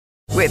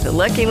With the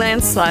Lucky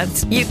Land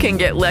Slots, you can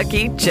get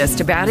lucky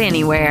just about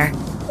anywhere.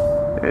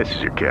 This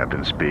is your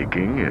captain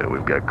speaking.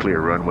 We've got clear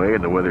runway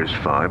and the weather's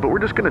fine, but we're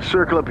just going to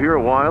circle up here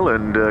a while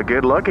and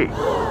get lucky.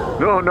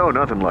 No,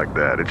 nothing like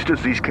that. It's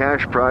just these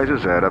cash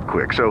prizes add up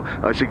quick. So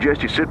I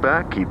suggest you sit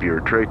back, keep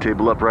your tray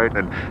table upright,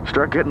 and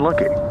start getting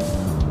lucky.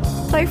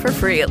 Play for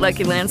free at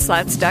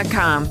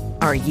LuckyLandSlots.com.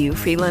 Are you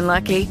feeling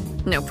lucky?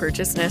 No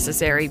purchase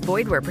necessary.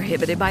 Void where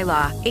prohibited by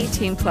law.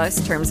 18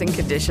 plus terms and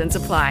conditions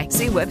apply.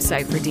 See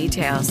website for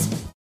details.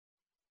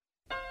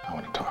 I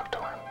want to talk to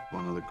him.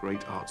 One of the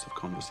great arts of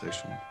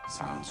conversation.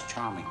 Sounds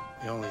charming.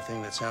 The only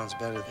thing that sounds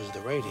better is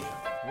the radio.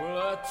 Well,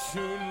 I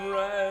tune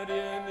right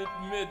in at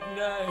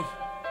midnight,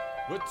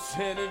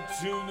 attended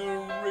to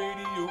the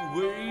radio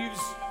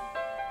waves.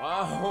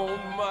 I hold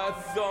my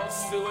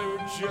thoughts till they were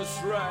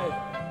just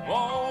right.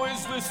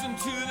 Always listen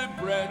to the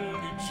Bradley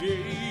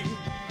J.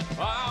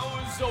 I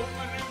was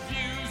opening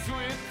views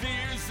with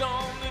ears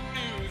on the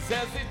news.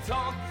 As they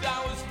talked, I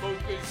was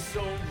focused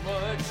so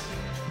much.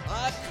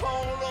 I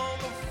called on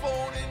the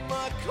phone in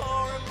my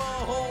car in my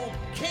home.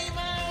 Came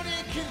out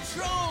in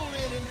control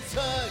and in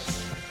touch.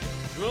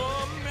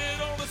 Amid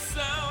all the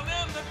sound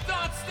and the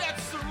thoughts that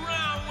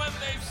surround. When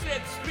they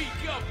said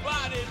speak up,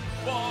 I didn't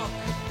balk.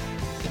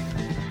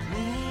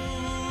 Ooh,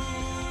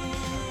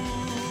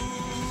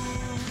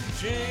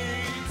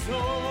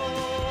 J-Talk.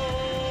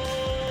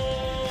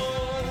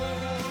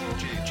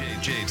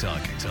 J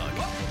Talk.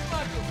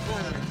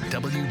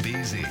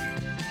 WBZ.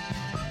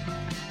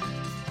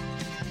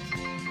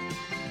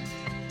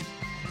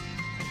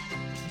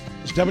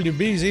 It's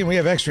WBZ, and we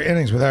have extra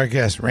innings with our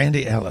guest,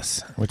 Randy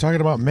Ellis. We're talking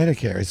about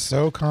Medicare. It's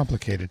so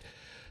complicated.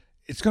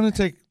 It's going to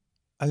take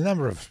a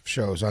number of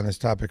shows on this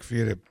topic for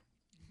you to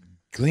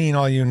glean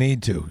all you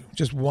need to.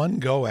 Just one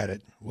go at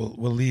it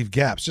will leave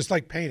gaps, just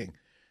like painting.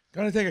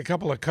 Going to take a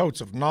couple of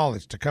coats of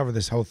knowledge to cover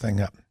this whole thing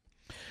up.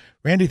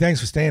 Randy, thanks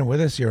for staying with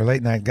us. You're a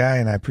late night guy,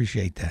 and I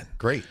appreciate that.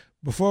 Great.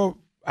 Before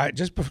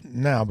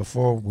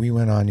we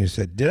went on, you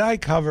said, did I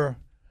cover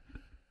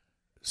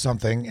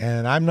something?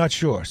 And I'm not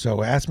sure.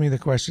 So ask me the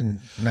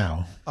question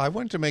now. I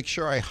wanted to make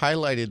sure I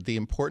highlighted the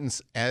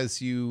importance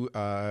as you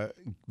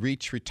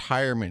reach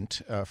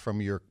retirement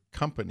from your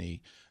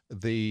company.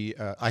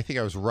 I think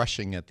I was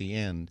rushing at the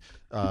end,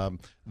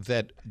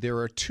 that there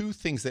are two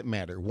things that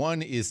matter.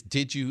 One is,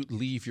 did you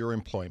leave your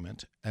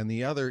employment? And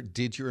the other,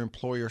 did your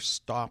employer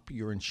stop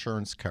your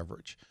insurance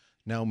coverage?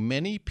 Now,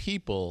 many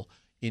people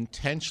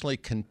intentionally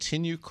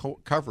continue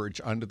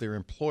coverage under their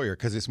employer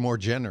because it's more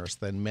generous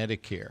than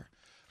Medicare.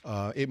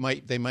 They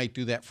might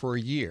do that for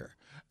a year,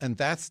 and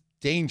that's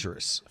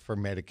dangerous for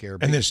Medicare.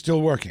 And they're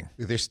still working.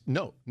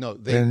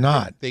 They're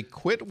not. They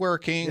quit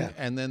working,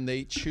 and then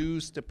they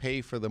choose to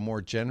pay for the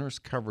more generous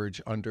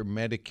coverage under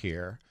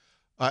Medicare,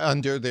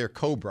 under their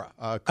COBRA.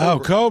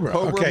 COBRA. COBRA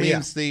Okay,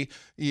 means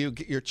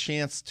your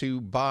chance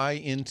to buy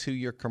into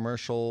your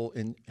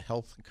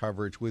health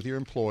coverage with your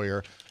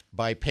employer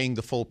by paying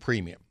the full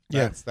premium.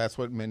 That's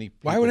what many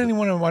people Why would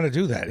anyone want to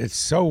do that? It's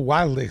so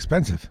wildly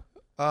expensive.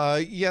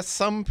 Yes,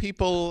 some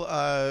people,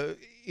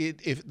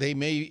 if they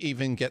may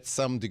even get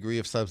some degree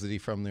of subsidy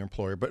from their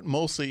employer, but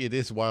mostly it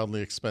is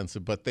wildly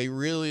expensive. But they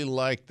really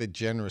like the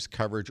generous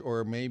coverage,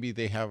 or maybe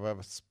they have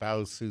a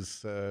spouse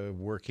who's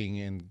working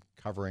and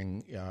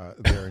covering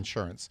their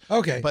insurance.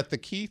 Okay. But the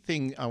key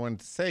thing I wanted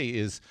to say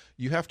is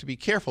you have to be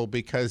careful,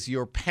 because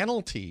your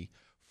penalty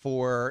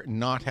for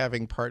not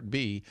having Part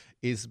B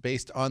is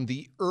based on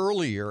the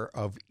earlier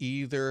of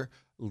either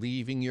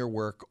leaving your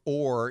work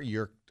or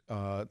your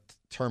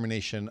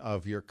termination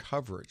of your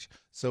coverage.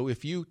 So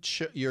if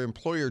your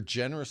employer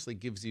generously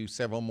gives you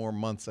several more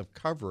months of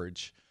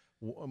coverage,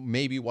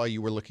 maybe while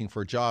you were looking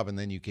for a job and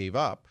then you gave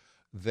up,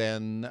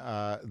 then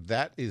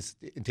that is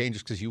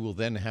dangerous, because you will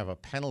then have a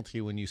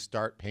penalty when you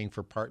start paying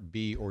for Part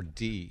B or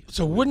D.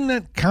 So wouldn't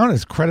that count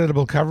as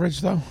creditable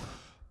coverage, though?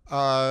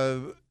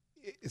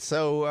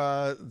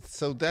 So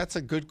that's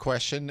a good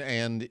question.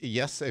 And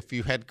yes, if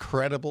you had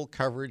credible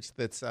coverage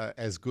that's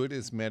as good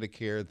as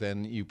Medicare,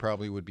 then you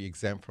probably would be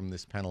exempt from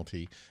this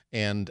penalty.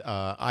 And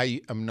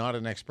I am not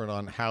an expert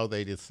on how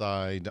they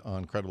decide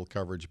on credible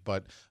coverage,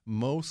 but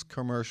most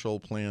commercial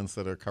plans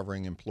that are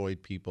covering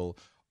employed people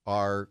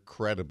are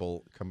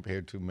credible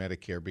compared to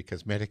Medicare,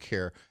 because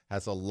Medicare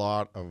has a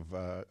lot of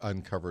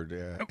uncovered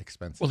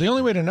expenses. Well, the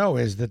only way to know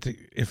is that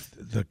if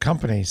the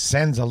company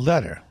sends a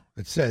letter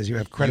that says you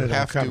have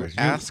creditable coverage.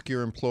 You have to ask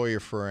your employer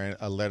for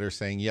a letter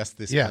saying, yes,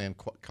 this plan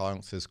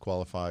counts as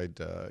qualified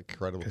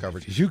credible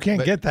coverage. If you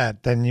can't get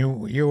that, then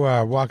you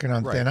are walking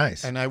on thin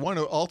ice. And I want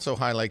to also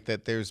highlight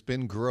that there's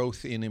been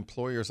growth in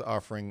employers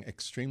offering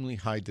extremely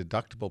high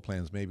deductible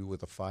plans, maybe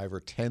with a $5,000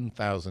 or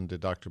 $10,000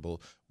 deductible,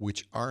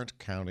 which aren't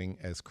counting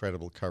as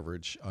credible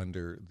coverage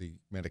under the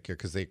Medicare,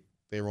 because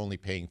they're only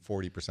paying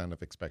 40%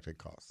 of expected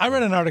costs. I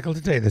read an article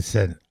today that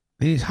said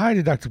these high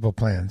deductible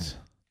plans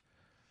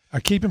are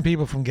keeping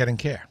people from getting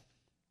care,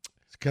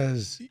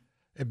 because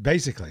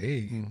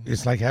basically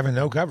it's like having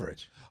no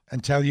coverage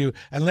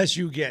unless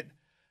you get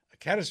a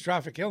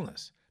catastrophic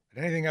illness.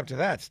 But anything up to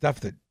that, stuff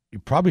that you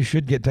probably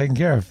should get taken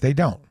care of, they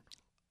don't.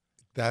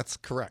 That's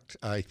correct.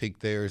 I think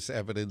there's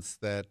evidence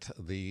that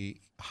the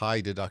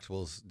high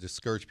deductibles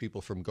discourage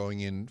people from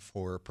going in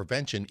for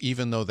prevention,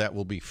 even though that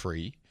will be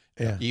free,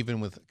 even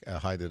with a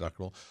high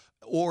deductible,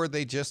 or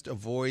they just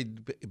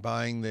avoid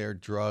buying their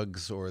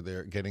drugs or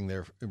they're getting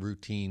their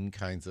routine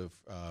kinds of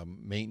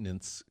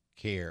maintenance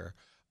care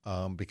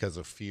because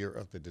of fear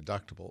of the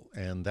deductible,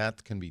 and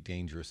that can be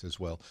dangerous as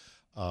well.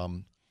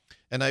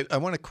 And I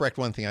want to correct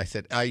one thing I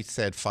said. I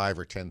said $5,000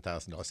 or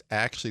 $10,000.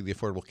 Actually, the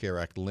Affordable Care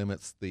Act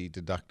limits the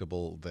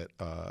deductible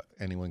that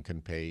anyone can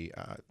pay.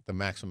 The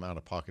maximum out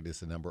of pocket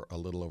is a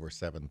little over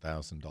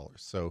 $7,000.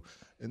 So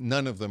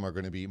none of them are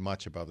going to be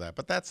much above that.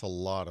 But that's a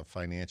lot of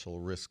financial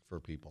risk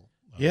for people.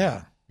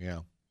 Yeah.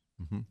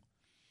 Mm-hmm.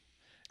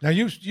 Now,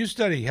 you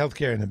study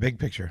healthcare in the big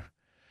picture.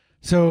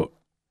 So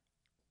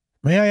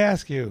may I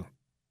ask you,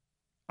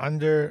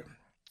 under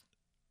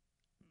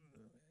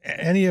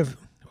any of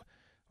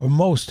or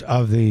most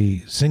of the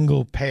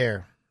single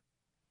payer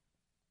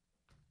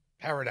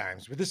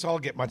paradigms, would this all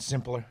get much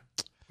simpler?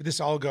 Would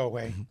this all go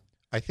away?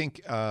 I think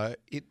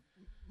it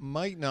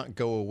might not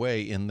go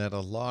away in that a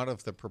lot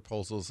of the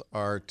proposals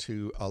are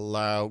to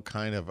allow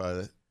kind of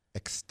a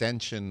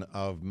extension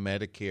of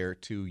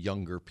Medicare to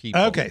younger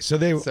people. Okay, so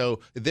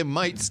there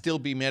might still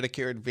be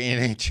Medicare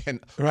Advantage and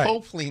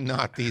hopefully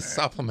not these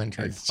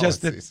supplementary it's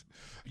policies. Just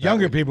that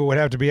younger people would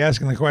have to be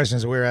asking the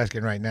questions that we're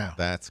asking right now.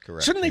 That's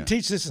correct. Shouldn't they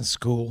teach this in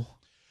school?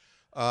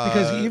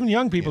 Because even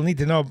young people need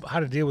to know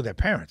how to deal with their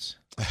parents.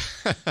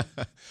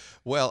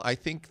 Well, I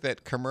think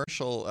that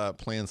commercial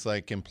plans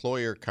like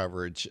employer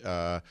coverage,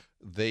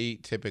 they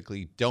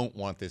typically don't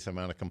want this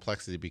amount of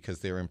complexity because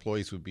their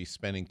employees would be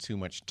spending too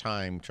much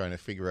time trying to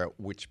figure out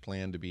which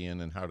plan to be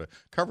in and how to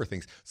cover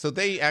things. So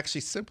they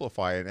actually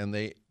simplify it and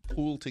they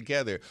pool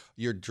together.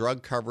 Your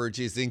drug coverage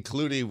is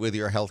included with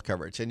your health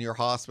coverage and your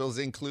hospital is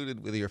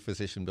included with your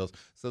physician bills.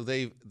 So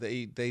they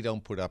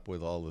don't put up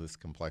with all of this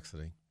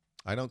complexity.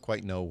 I don't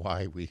quite know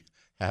why we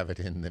have it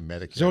in the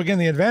Medicare. So again,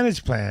 the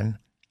Advantage plan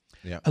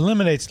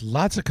eliminates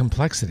lots of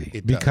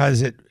complexity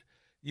because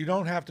you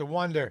don't have to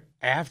wonder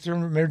after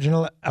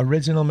original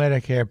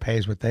Medicare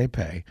pays what they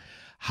pay,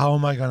 how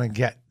am I going to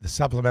get the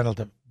supplemental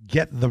to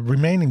get the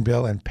remaining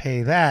bill and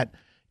pay that?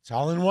 It's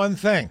all in one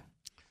thing.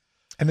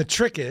 And the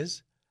trick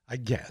is, I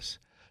guess,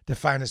 to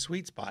find a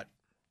sweet spot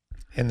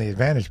in the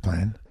Advantage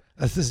plan.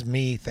 This is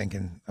me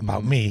thinking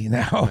about me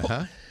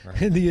now.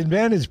 Right. In the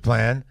Advantage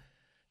plan,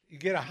 you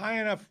get a high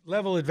enough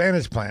level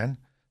Advantage plan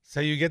so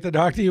you get the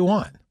doctor you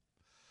want.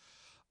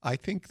 I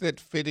think that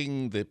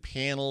fitting the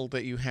panel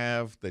that you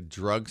have, the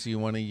drugs you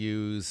want to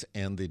use,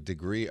 and the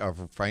degree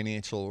of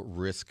financial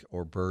risk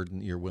or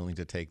burden you're willing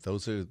to take,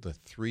 those are the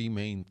three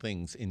main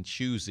things in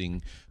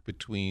choosing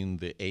between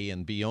the A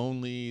and B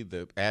only,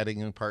 the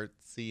adding on Part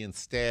C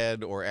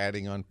instead, or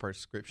adding on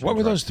prescription What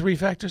were drugs. those three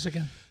factors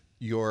again?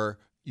 Your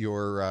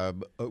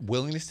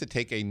willingness to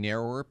take a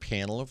narrower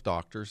panel of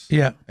doctors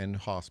and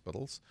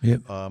hospitals.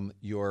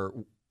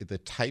 The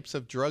types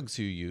of drugs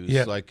you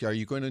use. Like, are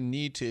you going to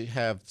need to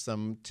have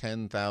some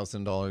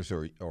 $10,000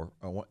 or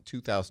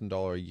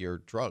 $2,000 a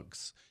year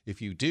drugs? If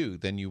you do,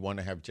 then you want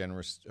to have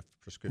generous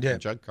prescription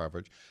drug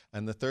coverage.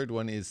 And the third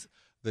one is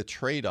the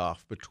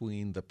trade-off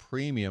between the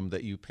premium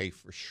that you pay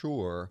for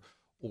sure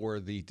or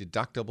the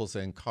deductibles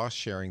and cost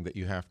sharing that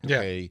you have to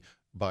pay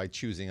by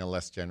choosing a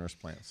less generous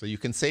plan. So you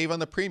can save on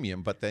the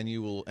premium, but then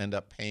you will end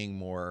up paying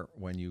more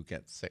when you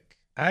get sick.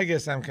 I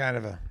guess I'm kind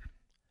of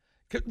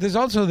there's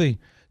also the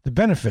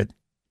benefit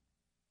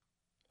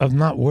of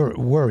not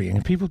worrying.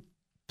 If people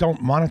don't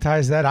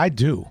monetize that, I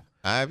do.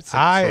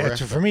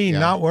 For me,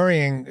 not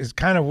worrying is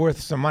kind of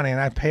worth some money, and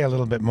I pay a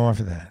little bit more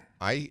for that.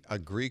 I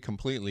agree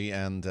completely,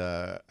 and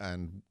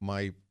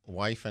my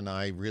wife and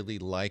I really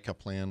like a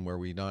plan where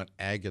we're not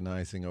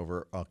agonizing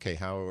over, okay,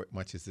 how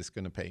much is this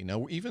going to pay?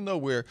 Now, even though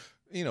we're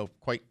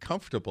quite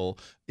comfortable,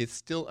 it's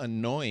still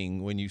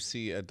annoying when you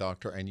see a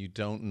doctor and you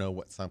don't know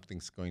what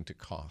something's going to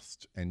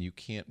cost, and you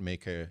can't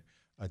make a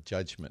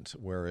judgment,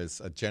 whereas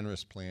a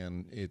generous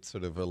plan, it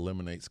sort of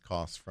eliminates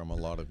costs from a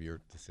lot of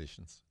your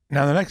decisions.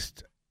 Now, the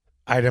next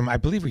item, I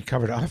believe we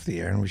covered off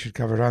the air, and we should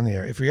cover it on the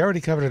air. If we already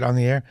covered it on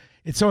the air,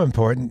 it's so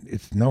important.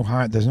 There's no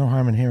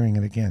harm in hearing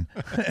it again.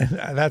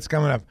 That's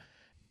coming up.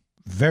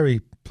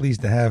 Very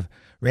pleased to have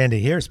Randy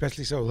here,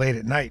 especially so late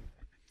at night.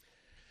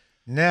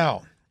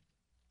 Now,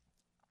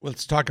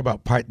 let's talk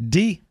about Part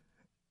D.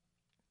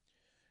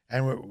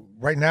 And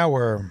right now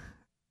we're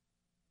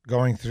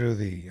going through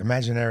the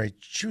imaginary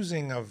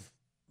choosing of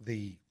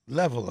the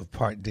level of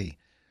Part D.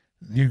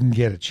 You can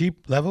get a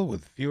cheap level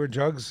with fewer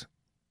drugs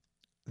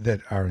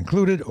that are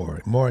included,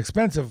 or more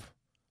expensive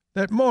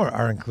that more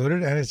are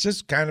included, and it's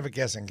just kind of a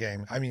guessing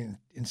game. I mean,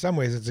 in some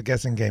ways, it's a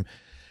guessing game.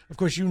 Of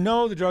course, you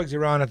know the drugs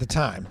you're on at the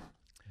time,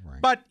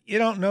 but you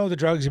don't know the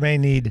drugs you may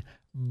need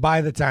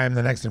by the time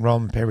the next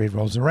enrollment period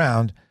rolls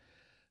around.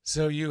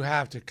 So you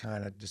have to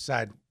kind of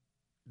decide,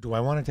 do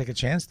I want to take a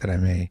chance that I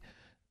may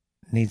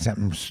need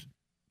something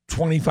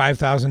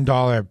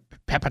 $25,000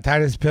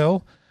 hepatitis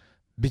pill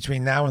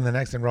between now and the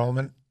next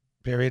enrollment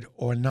period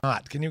or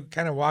not? Can you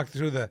kind of walk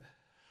through the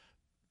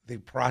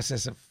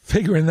process of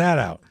figuring that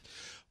out?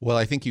 Well,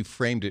 I think you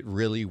framed it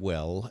really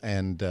well.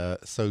 And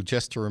so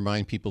just to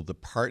remind people, the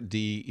Part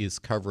D is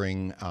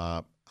covering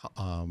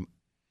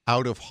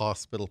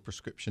out-of-hospital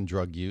prescription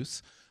drug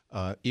use.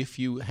 If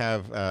you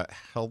have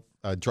health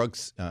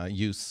drugs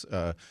use,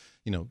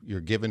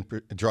 you're given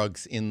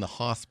drugs in the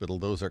hospital,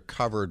 those are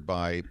covered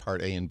by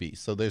Part A and B.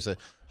 So there's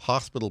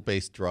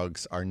hospital-based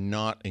drugs are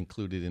not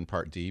included in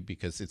Part D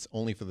because it's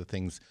only for the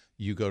things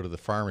you go to the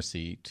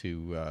pharmacy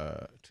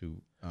to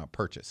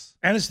purchase.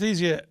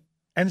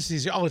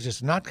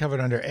 Anesthesiologist not covered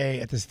under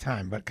A at this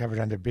time, but covered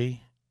under B.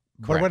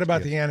 But Correct, what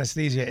about yes. the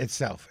anesthesia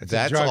itself? It's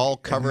That's a drug all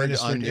covered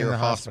administered under in the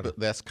hospital.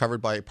 That's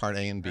covered by Part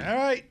A and B. All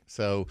right.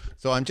 So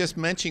I'm just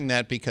mentioning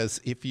that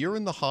because if you're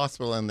in the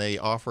hospital and they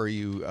offer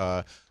you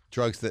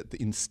drugs that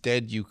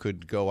instead you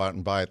could go out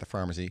and buy at the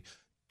pharmacy,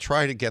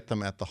 try to get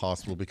them at the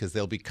hospital because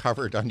they'll be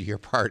covered under your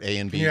Part A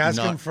and B. Can you ask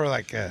them for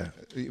like a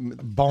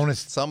bonus?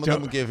 Some of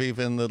them give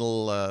even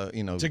little,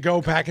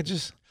 to-go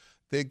packages.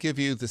 They give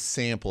you the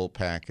sample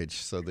package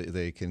so that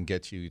they can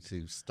get you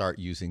to start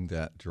using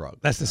that drug.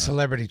 That's the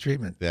celebrity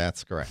treatment.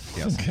 That's correct.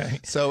 Yes. Okay.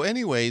 So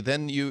anyway,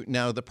 then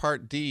now the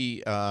Part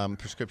D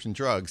prescription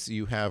drugs,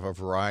 you have a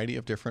variety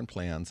of different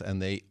plans, and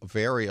they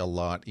vary a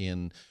lot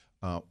in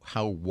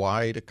how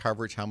wide a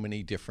coverage, how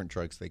many different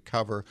drugs they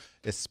cover,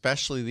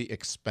 especially the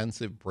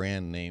expensive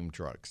brand name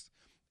drugs.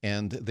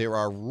 And there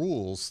are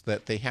rules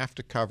that they have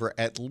to cover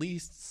at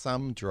least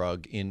some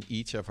drug in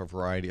each of a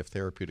variety of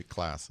therapeutic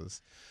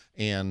classes.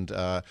 And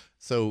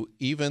so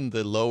even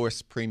the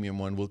lowest premium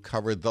one will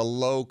cover the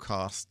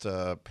low-cost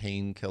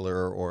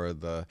painkiller or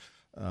the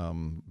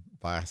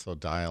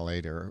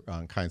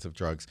vasodilator kinds of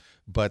drugs,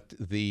 but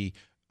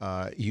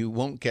you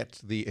won't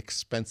get the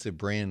expensive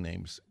brand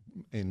names.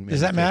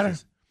 Does that matter?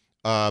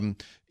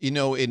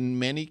 In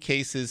many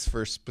cases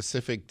for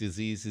specific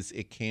diseases,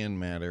 it can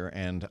matter.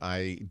 And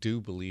I do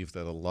believe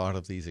that a lot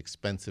of these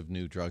expensive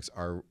new drugs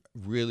are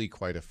really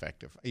quite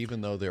effective.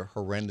 Even though they're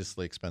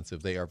horrendously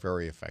expensive, they are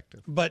very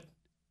effective. But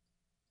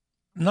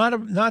not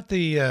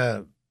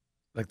the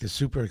like the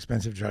super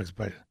expensive drugs,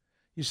 but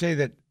you say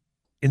that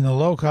in the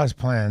low-cost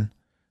plan,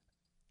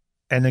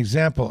 an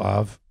example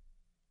of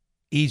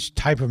each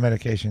type of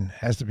medication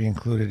has to be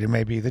included. It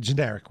may be the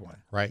generic one.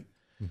 Right.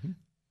 Mm-hmm.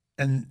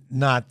 And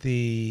not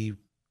the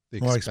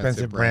more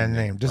expensive brand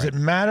name. Does it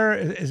matter?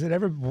 Is it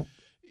ever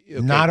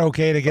not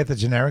okay to get the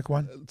generic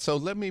one? So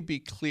let me be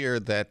clear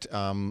that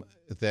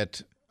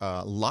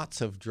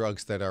lots of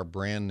drugs that are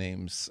brand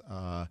names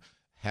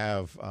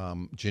have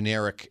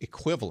generic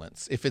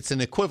equivalents. If it's an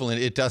equivalent,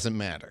 it doesn't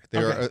matter.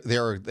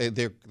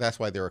 That's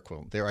why they're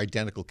equivalent. They're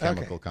identical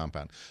chemical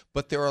compound.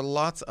 But there are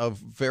lots of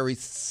very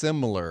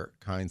similar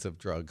kinds of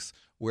drugs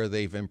where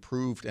they've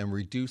improved and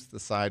reduced the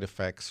side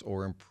effects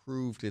or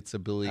improved its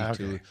ability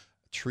to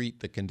treat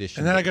the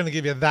condition. And they're not going to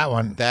give you that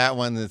one. That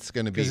one that's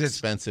going to be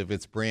expensive.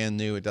 It's brand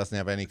new. It doesn't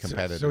have any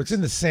competitors. So it's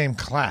in the same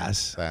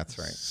class. That's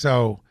right.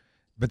 So,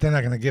 but they're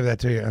not going to give that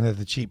to you under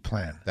the cheap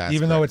plan.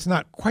 Even though it's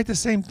not quite the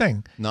same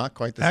thing. Not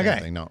quite the same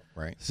thing, no.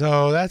 Right.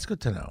 So that's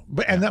good to know.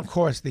 But and of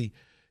course, the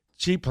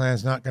cheap plan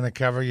is not going to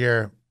cover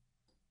your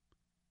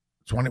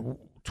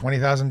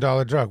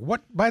 $20,000 drug.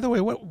 What? By the way,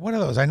 what are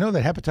those? I know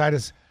that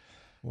hepatitis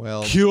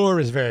cure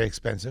is very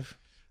expensive.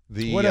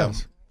 What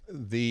else?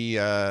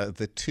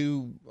 The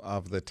two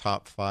of the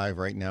top five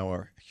right now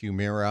are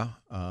Humira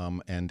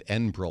and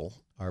Enbrel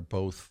are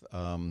both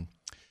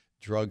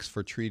drugs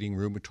for treating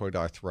rheumatoid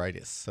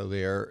arthritis. So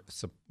they are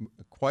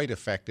quite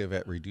effective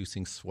at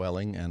reducing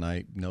swelling, and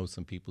I know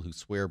some people who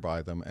swear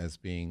by them as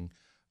being,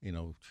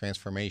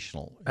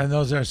 transformational. And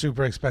those are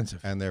super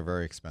expensive. And they're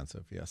very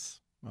expensive,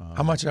 yes.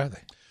 How much are they?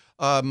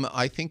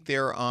 I think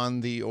they're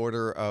on the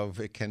order of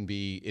it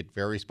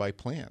varies by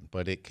plan,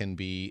 but it can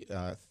be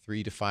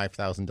 $3,000 to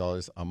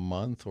 $5,000 a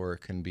month, or it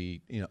can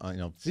be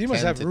So you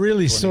must have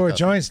really sore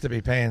joints to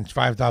be paying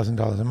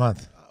 $5,000 a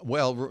month.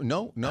 Well,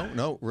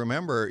 no.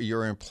 Remember,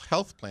 your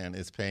health plan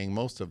is paying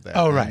most of that.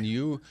 Oh, right. And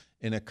you,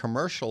 in a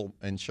commercial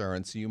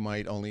insurance, you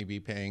might only be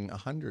paying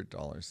 $100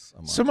 a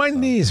month. So my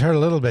knees hurt a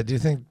little bit. Do you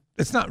think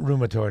it's not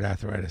rheumatoid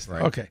arthritis?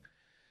 Right. Okay.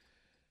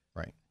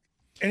 Right.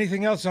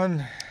 Anything else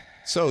on?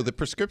 So the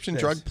prescription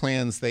drug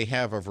plans, they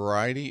have a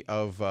variety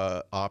of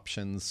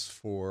options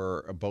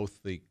for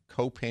both the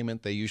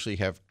co-payment. They usually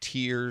have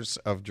tiers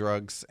of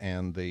drugs,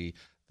 and the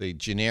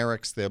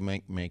generics they'll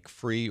make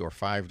free or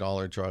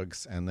 $5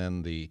 drugs, and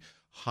then the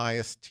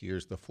highest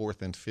tiers, the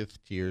fourth and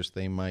fifth tiers,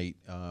 they might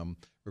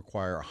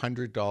require a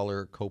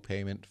 $100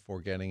 co-payment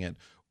for getting it,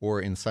 or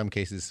in some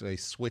cases they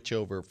switch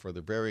over for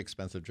the very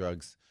expensive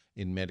drugs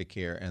in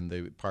Medicare, and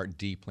the Part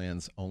D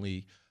plans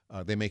only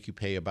they make you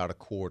pay about a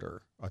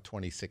quarter,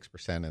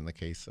 26% in the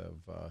case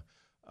of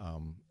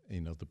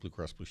the Blue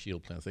Cross Blue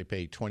Shield plans. They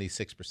pay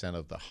 26%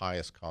 of the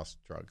highest cost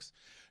drugs.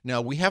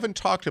 Now, we haven't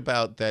talked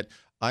about that.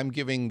 I'm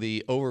giving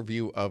the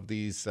overview of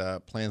these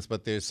plans,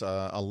 but there's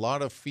a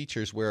lot of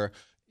features where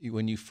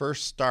when you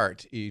first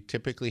start, you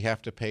typically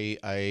have to pay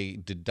a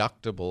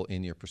deductible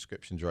in your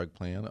prescription drug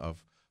plan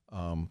of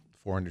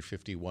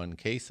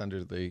 $451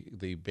 under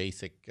the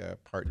basic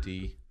Part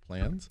D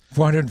plans.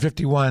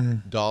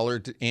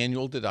 $451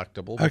 annual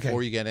deductible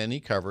before you get any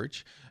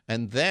coverage.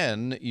 And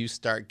then you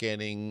start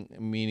getting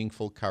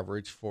meaningful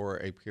coverage for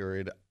a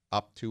period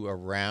up to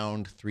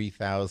around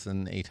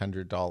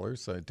 $3,800.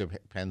 So it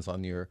depends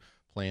on your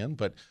plan,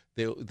 but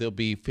there'll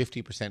be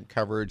 50%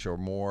 coverage or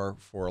more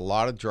for a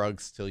lot of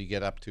drugs till you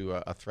get up to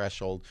a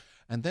threshold.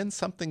 And then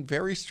something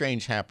very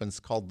strange happens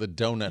called the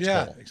donut hole.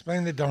 Yeah,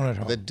 explain the donut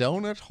hole. The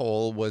donut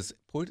hole was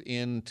put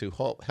in to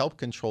help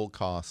control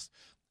costs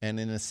and,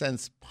 in a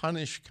sense,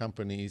 punish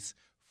companies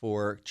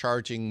for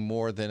charging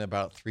more than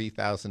about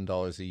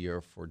 $3,000 a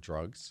year for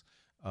drugs.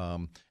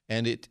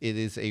 And it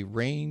is a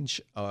range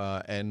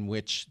in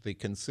which the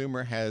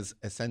consumer has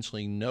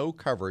essentially no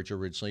coverage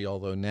originally,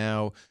 although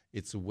now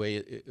it's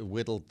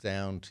whittled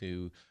down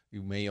to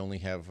you may only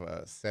have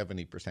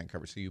 70%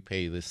 coverage. So you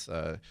pay this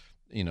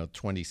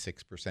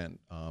 26%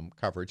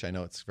 coverage. I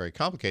know it's very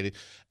complicated.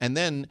 And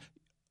then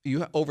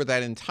you over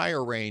that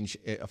entire range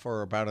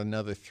for about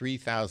another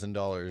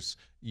 $3,000,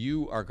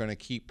 you are going to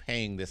keep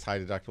paying this high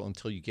deductible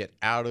until you get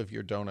out of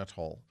your donut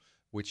hole,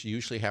 which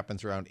usually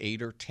happens around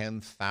 $8,000 or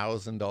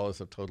 $10,000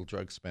 of total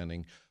drug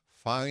spending.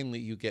 Finally,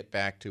 you get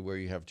back to where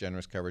you have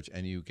generous coverage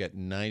and you get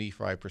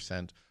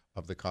 95%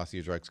 of the cost of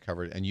your drugs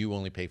covered, and you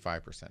only pay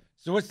 5%.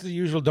 So what's the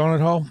usual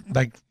donut hole?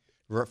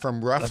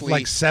 From roughly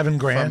like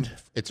 $7,000.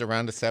 It's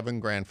around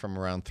 $7,000 from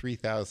around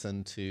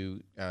 $3,000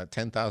 to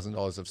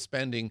 $10,000 of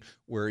spending,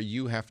 where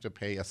you have to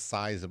pay a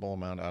sizable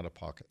amount out of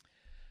pocket.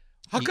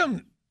 How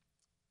come?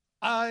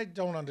 I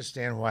don't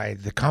understand why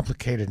the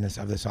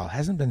complicatedness of this all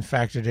hasn't been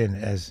factored in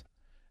as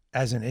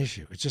an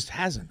issue. It just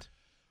hasn't.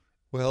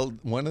 Well,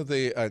 one of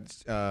the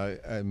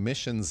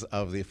missions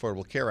of the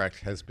Affordable Care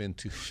Act has been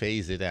to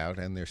phase it out,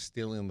 and they're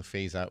still in the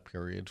phase-out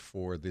period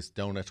for this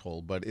donut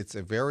hole. But it's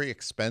very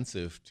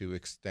expensive to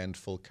extend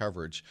full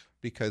coverage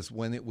because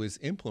when it was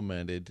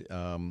implemented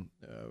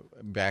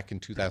back in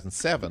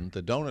 2007,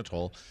 the donut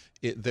hole,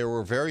 there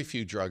were very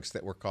few drugs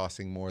that were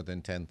costing more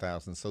than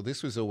 $10,000. So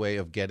this was a way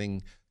of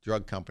getting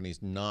drug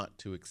companies not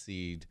to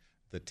exceed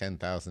the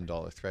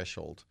 $10,000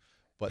 threshold.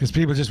 Because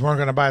people just weren't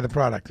going to buy the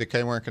product. They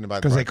weren't going to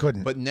buy the product. Because they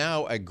couldn't. But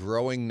now a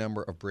growing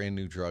number of brand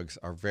new drugs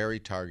are very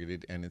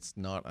targeted, and it's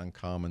not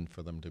uncommon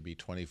for them to be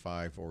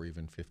 $25,000 or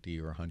even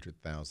 $50,000 or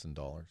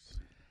 $100,000.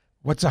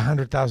 What's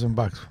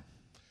 $100,000?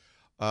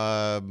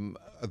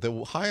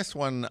 The highest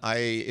one,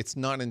 it's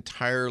not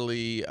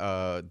entirely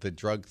the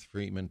drug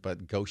treatment,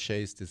 but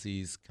Gaucher's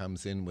disease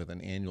comes in with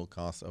an annual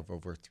cost of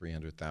over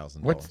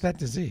 $300,000. What's that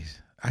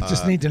disease? I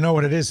just need to know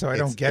what it is so I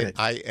don't get it.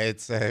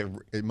 It's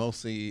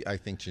mostly, I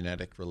think,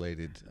 genetic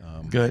related.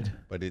 Good.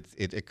 But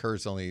it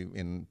occurs only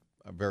in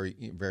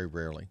very, very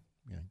rarely.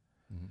 Yeah.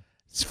 Mm-hmm.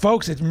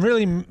 Folks, it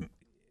really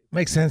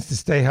makes sense to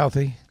stay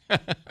healthy.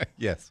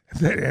 Yes.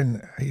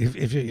 And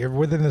if you're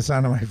within the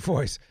sound of my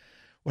voice,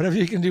 whatever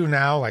you can do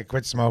now, like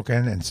quit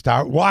smoking and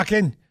start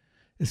walking,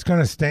 it's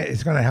going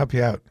to help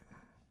you out.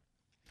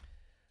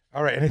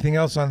 All right. Anything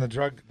else on the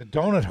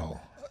donut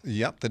hole?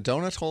 Yep, the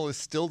donut hole is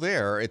still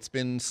there. It's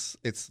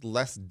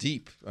less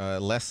deep,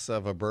 less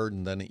of a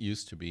burden than it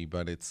used to be,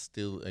 but it's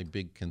still a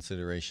big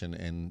consideration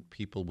in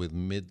people with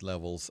mid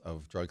levels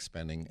of drug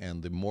spending.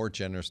 And the more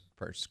generous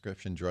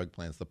prescription drug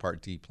plans, the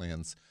Part D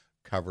plans,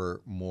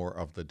 cover more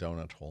of the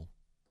donut hole.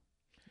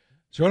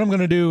 So what I'm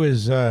going to do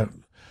is,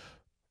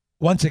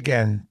 once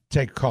again,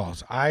 take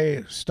calls.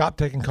 I stopped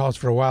taking calls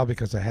for a while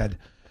because I had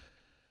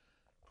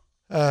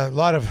a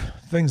lot of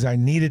things I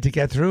needed to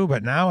get through,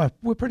 but now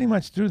we're pretty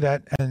much through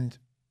that. And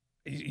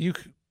you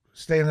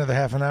stay another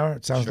half an hour,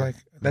 it sounds like.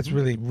 That's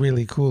really,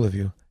 really cool of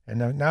you.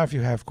 And now if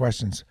you have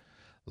questions,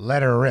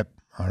 let her rip.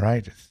 All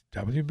right? It's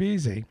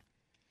WBZ,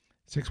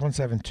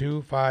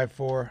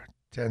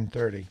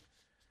 617-254-1030.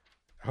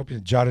 I hope you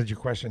jotted your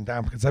question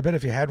down, because I bet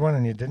if you had one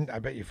and you didn't, I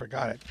bet you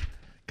forgot it.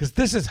 Because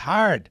this is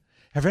hard.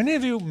 Have any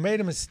of you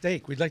made a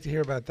mistake? We'd like to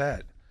hear about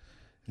that.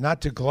 Not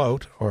to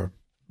gloat,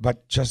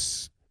 but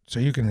just so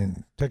you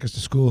can take us to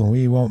school and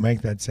we won't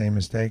make that same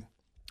mistake.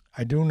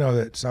 I do know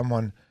that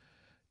someone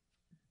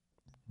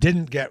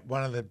didn't get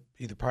one of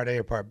either Part A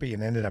or Part B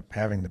and ended up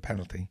having the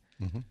penalty.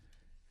 Mm-hmm.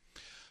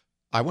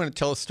 I want to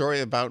tell a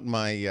story about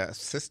my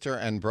sister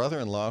and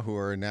brother-in-law who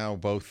are now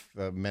both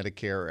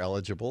Medicare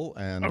eligible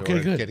and are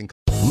getting.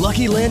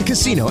 Lucky Land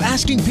Casino,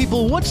 asking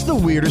people, what's the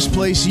weirdest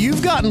place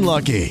you've gotten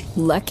lucky?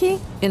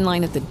 Lucky? In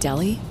line at the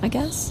deli, I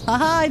guess?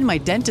 Aha, in my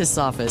dentist's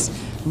office.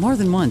 More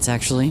than once,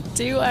 actually.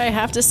 Do I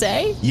have to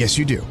say? Yes,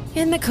 you do.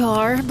 In the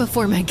car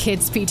before my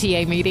kids'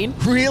 PTA meeting.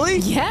 Really?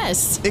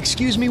 Yes.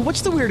 Excuse me,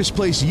 what's the weirdest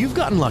place you've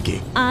gotten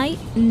lucky? I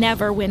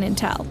never win and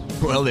tell.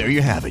 Well, there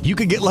you have it. You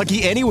can get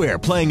lucky anywhere,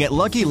 playing at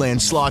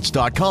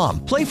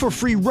LuckyLandSlots.com. Play for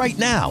free right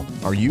now.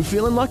 Are you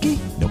feeling lucky?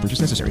 No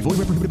purchase necessary. Void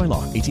where prohibited by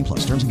law.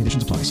 18+. Terms and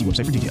conditions apply. See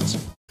website for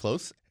details.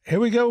 Close.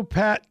 Here we go,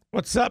 Pat.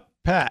 What's up,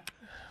 Pat?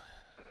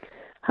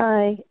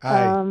 Hi.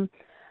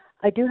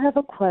 I do have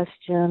a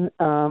question.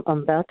 I'm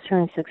about to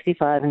turn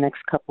 65 in the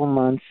next couple of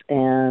months,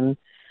 and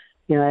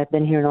I've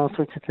been hearing all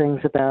sorts of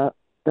things about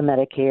the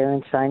Medicare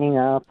and signing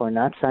up or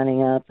not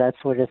signing up, that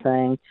sort of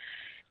thing.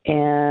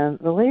 And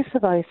the latest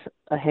advice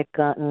I had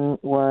gotten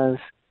was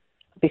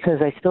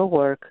because I still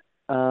work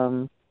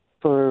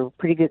for a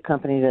pretty good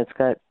company that's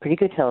got pretty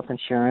good health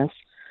insurance.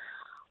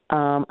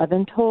 I've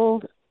been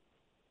told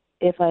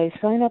if I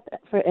sign up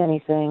for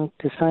anything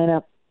to sign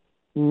up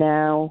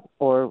now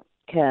or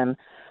can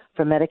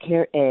for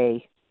Medicare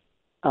A,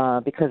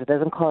 because it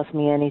doesn't cost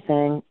me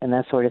anything and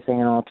that sort of thing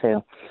and all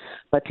too,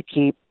 but to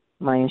keep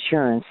my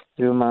insurance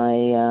through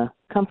my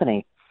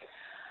company.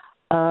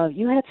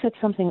 You had said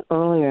something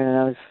earlier, and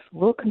I was a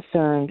little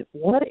concerned.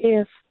 What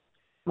if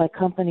my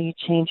company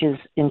changes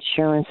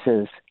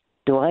insurances?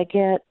 Do I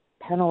get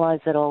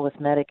penalized at all with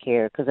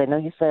Medicare? Because I know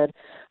you said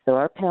there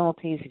are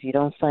penalties if you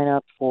don't sign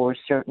up for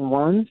certain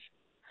ones.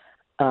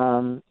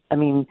 I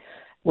mean,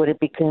 would it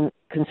be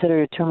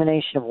considered a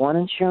termination of one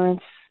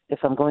insurance if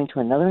I'm going to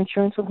another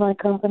insurance with my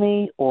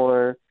company?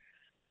 Or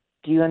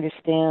do you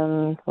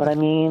understand what I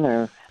mean?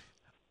 Or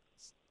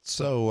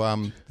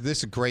So this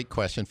is a great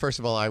question. First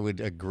of all, I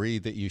would agree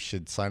that you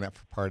should sign up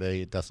for Part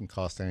A. It doesn't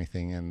cost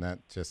anything, and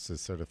that just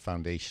is sort of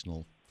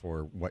foundational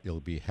for what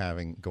you'll be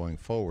having going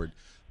forward.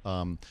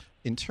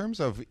 In terms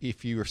of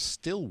if you're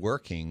still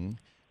working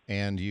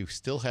and you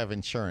still have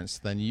insurance,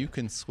 then you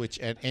can switch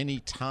at any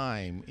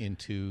time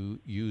into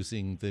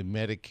using the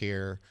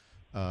Medicare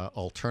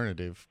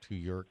alternative to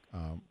your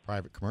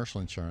private commercial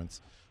insurance.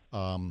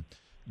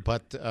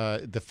 But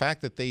the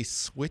fact that they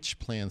switch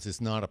plans is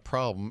not a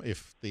problem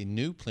if the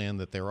new plan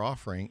that they're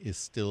offering is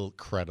still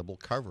credible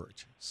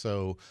coverage.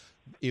 So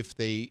if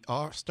they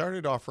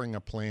started offering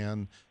a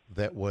plan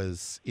that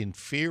was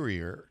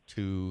inferior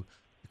to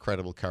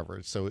credible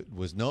coverage, so it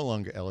was no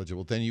longer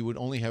eligible, then you would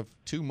only have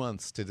 2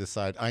 months to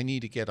decide, I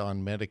need to get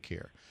on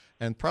Medicare.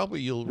 And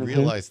probably you'll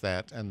realize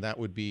that, and that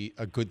would be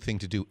a good thing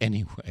to do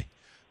anyway.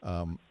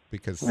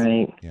 Because,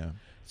 yeah.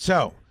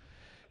 So,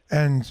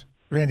 and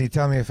Randy,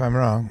 tell me if I'm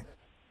wrong,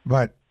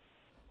 but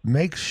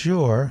make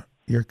sure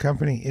your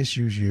company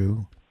issues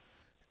you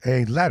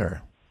a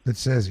letter that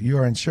says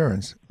your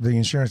insurance, the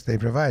insurance they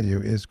provide you,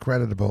 is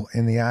creditable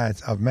in the eyes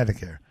of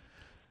Medicare.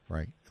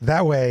 Right.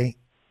 That way,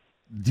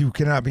 you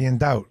cannot be in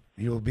doubt.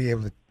 You will be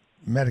able to,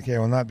 Medicare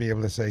will not be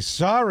able to say,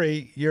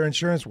 sorry, your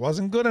insurance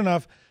wasn't good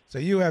enough, so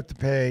you have to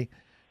pay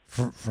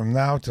from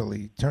now till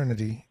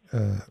eternity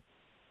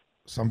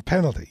some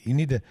penalty. You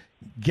need to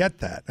get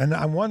that. And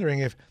I'm wondering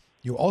if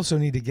you also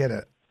need to get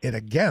it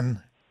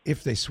again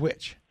if they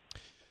switch.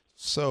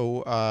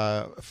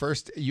 So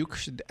first, you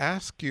should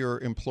ask your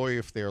employer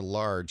if they're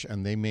large,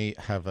 and they may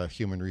have a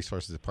human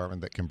resources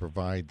department that can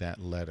provide that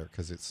letter,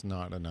 because it's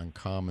not an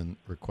uncommon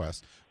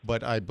request.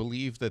 But I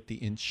believe that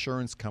the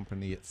insurance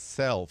company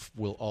itself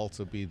will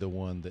also be the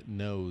one that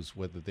knows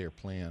whether their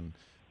plan,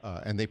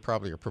 and they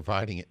probably are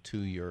providing it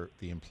to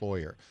the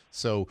employer.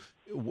 So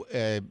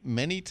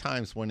many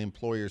times when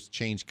employers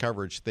change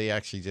coverage, they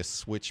actually just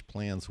switch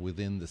plans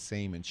within the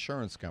same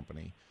insurance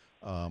company.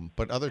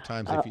 But other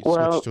times, if you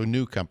switch to a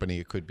new company,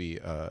 it could be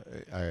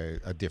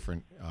a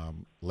different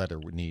letter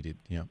needed.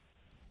 Yeah.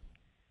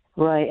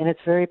 Right, and it's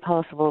very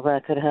possible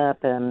that could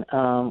happen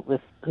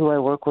with who I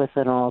work with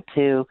and all,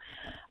 too.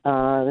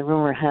 The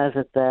rumor has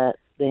it that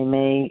they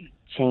may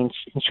change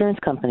insurance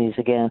companies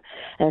again.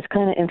 And it's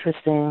kind of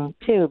interesting,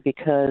 too,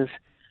 because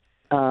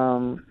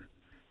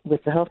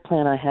with the health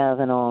plan I have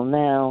and all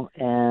now,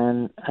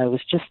 and I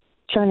was just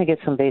trying to get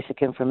some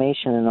basic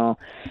information and all,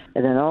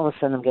 and then all of a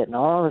sudden I'm getting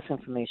all this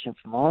information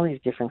from all these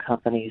different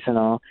companies and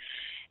all,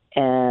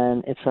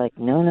 and it's like,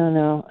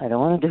 no, I don't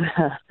want to do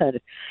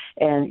that.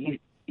 And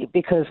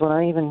because when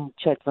I even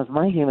checked with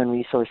my human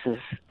resources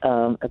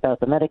about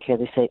the Medicare,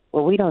 they say,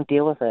 well, we don't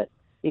deal with it.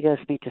 You got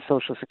to speak to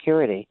Social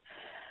Security.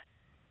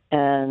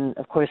 And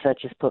of course that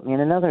just put me in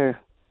another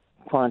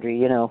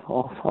quandary,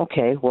 oh,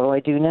 okay, what do I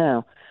do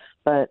now?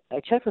 But I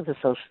checked with the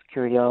Social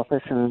Security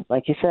office, and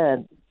like you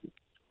said,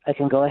 I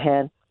can go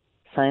ahead,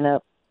 sign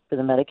up for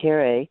the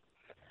Medicare A,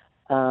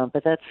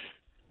 but that's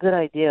a good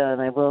idea,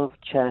 and I will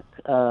check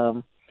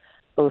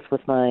both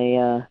with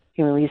my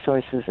human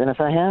resources and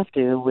if I have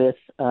to with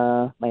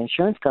my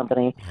insurance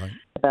company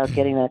about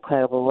getting that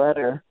credible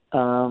letter.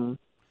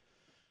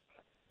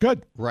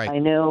 Good. Right. I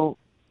know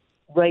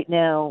right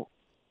now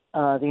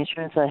the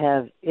insurance I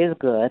have is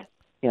good,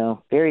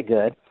 very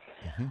good.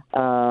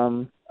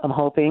 I'm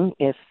hoping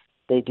if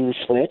they do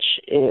switch,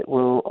 it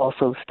will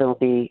also still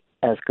be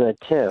as good,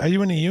 too. Are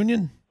you in a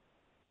union?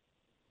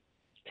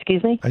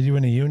 Excuse me? Are you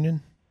in a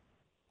union?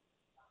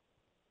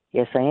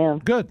 Yes, I am.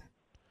 Good.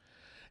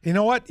 You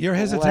know what? Your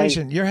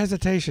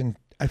hesitation,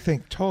 I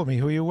think, told me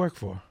who you work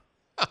for.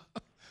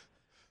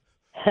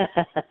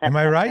 Am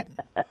I right?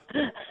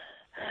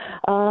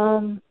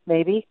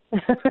 Maybe.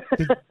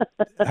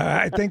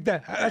 I think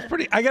that's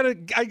pretty.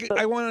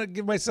 I want to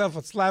give myself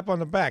a slap on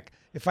the back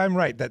if I'm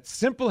right. That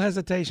simple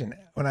hesitation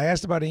when I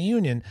asked about a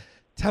union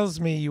tells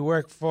me you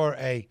work for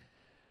a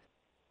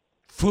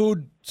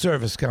food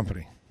service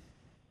company.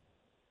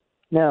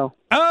 No.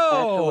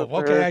 Oh,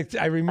 okay.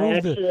 I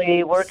removed it. I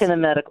actually work in the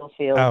medical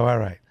field. Oh, all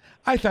right.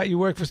 I thought you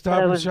worked for Stop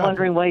and Shop. I was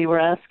wondering why you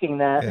were asking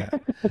that. Yeah.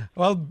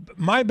 Well,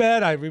 my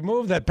bad. I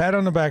removed that pat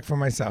on the back for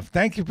myself.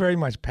 Thank you very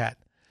much, Pat.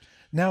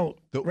 Now,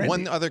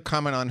 one other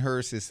comment on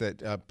hers is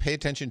that pay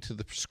attention to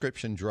the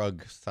prescription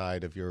drug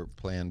side of your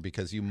plan,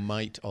 because you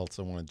might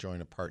also want to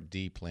join a Part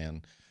D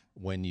plan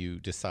when you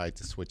decide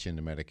to switch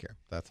into Medicare.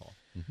 That's all.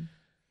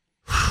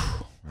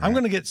 Mm-hmm. I'm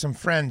going to get some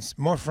friends,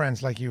 more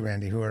friends like you,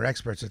 Randy, who are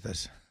experts at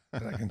this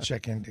that I can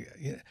check into.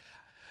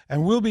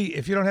 And we'll be,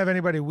 if you don't have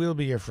anybody, we'll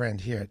be your friend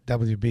here at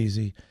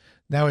WBZ.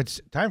 Now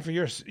it's time for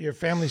your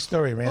family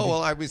story, Randy. Oh,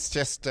 well, I was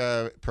just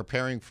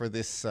preparing for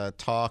this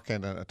talk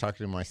and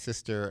talking to my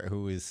sister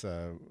who is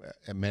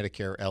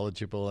Medicare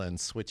eligible and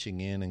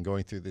switching in and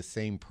going through the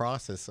same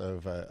process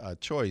of a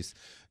choice.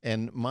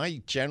 And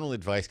my general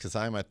advice, because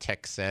I'm a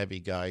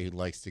tech-savvy guy who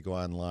likes to go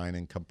online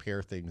and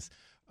compare things,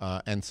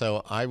 and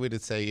so I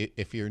would say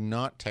if you're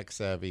not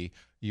tech-savvy,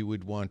 you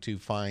would want to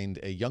find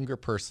a younger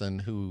person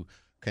who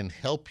can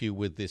help you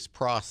with this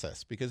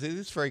process, because it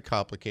is very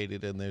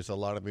complicated and there's a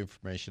lot of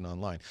information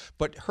online.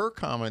 But her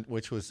comment,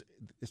 which was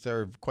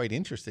sort of quite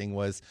interesting,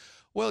 was,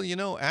 well,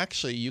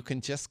 actually you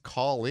can just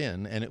call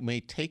in, and it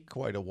may take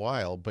quite a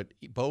while, but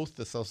both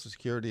the Social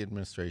Security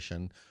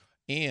Administration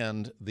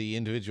and the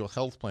individual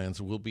health plans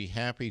will be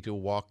happy to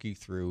walk you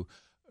through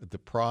the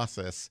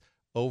process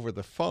over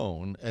the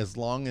phone, as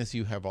long as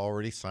you have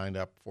already signed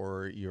up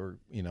for your,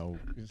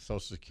 Social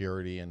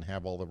Security and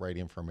have all the right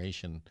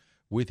information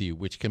with you,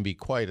 which can be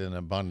quite an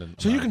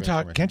abundant. So you can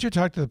talk. Can't you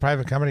talk to the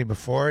private company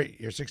before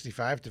you're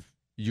 65 to?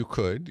 You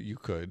could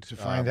to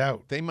find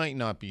out. They might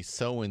not be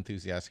so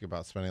enthusiastic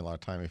about spending a lot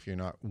of time if you're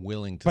not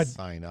willing to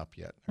sign up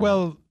yet. Right?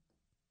 Well,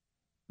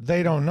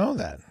 they don't know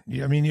that.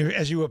 I mean,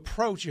 as you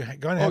approach, you're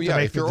going to have to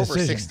make if you're the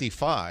decision. over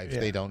 65,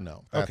 they don't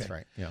know. That's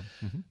right. Yeah.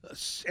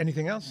 Mm-hmm.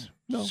 Anything else?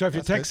 No. So if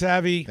you're tech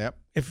savvy,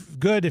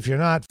 if you're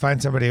not,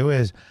 find somebody who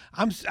is.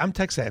 I'm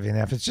tech savvy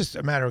enough. It's just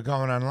a matter of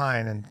going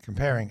online and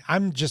comparing.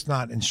 I'm just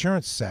not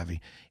insurance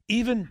savvy.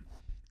 Even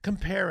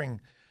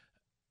comparing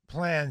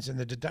plans and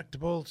the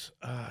deductibles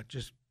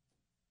just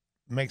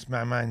makes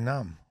my mind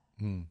numb.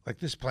 Like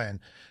this plan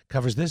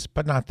covers this,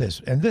 but not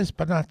this, and this,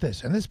 but not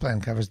this, and this plan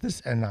covers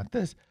this and not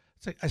this.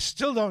 It's like, I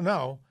still don't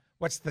know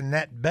what's the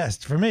net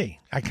best for me.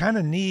 I kind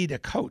of need a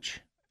coach.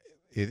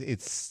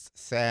 It's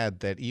sad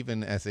that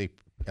even as a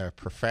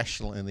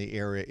professional in the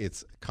area,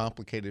 it's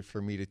complicated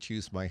for me to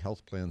choose my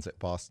health plans at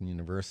Boston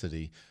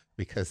University,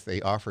 because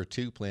they offer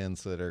two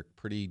plans that are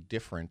pretty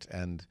different,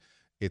 and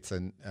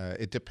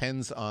it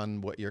depends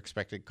on what your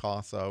expected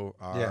costs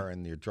are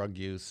and your drug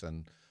use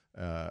and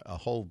a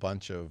whole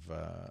bunch of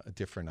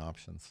different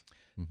options.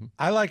 Mm-hmm.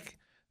 I like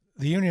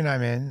the union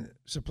I'm in,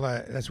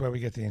 Supply. That's where we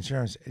get the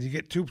insurance. You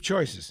get two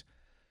choices,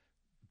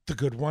 the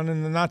good one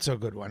and the not so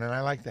good one, and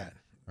I like that.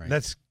 Right.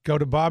 Let's go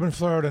to Bob in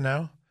Florida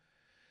now.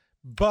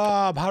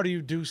 Bob, how do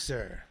you do,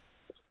 sir?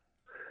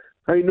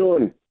 How you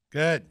doing?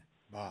 Good.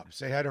 Bob,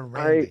 say hi to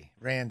Randy.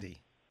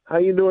 Randy. How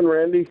you doing,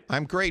 Randy?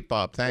 I'm great,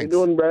 Bob. Thanks. How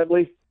you doing,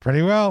 Bradley?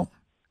 Pretty well.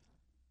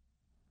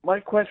 My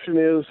question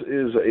is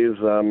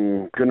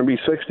I'm going to be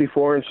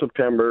 64 in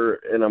September,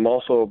 and I'm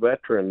also a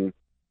veteran.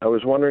 I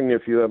was wondering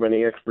if you have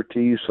any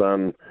expertise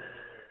on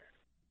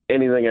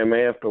anything I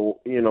may have to,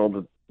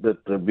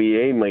 that the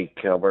VA might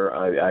cover.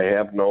 I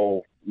have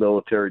no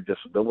military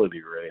disability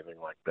or anything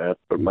like that,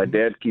 but my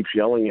dad keeps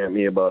yelling at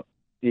me about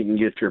you can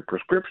get your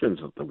prescriptions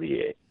at the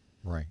VA.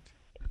 Right.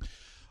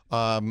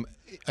 I'm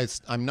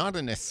not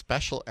a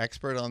special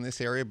expert on this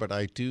area, but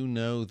I do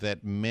know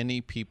that many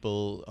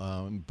people,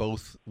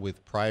 both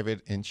with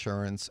private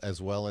insurance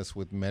as well as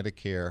with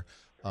Medicare,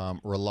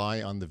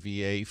 rely on the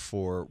VA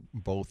for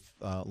both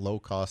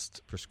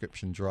low-cost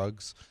prescription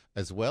drugs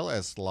as well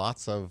as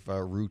lots of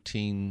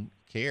routine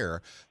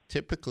care.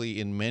 Typically,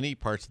 in many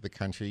parts of the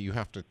country,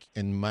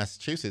 in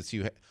Massachusetts,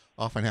 you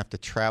often have to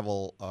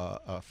travel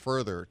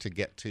further to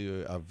get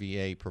to a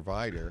VA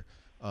provider.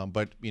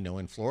 But,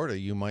 in Florida,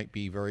 you might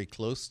be very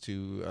close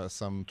to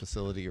some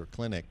facility or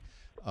clinic.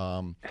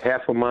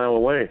 Half a mile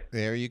away.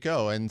 There you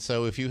go. And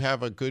so if you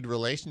have a good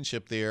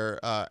relationship there,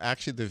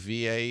 actually the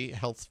VA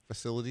health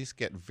facilities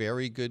get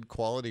very good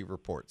quality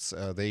reports.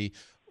 They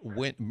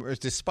went,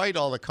 despite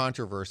all the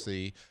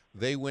controversy,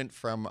 they went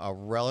from a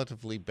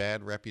relatively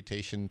bad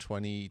reputation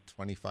 20,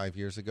 25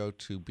 years ago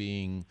to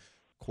being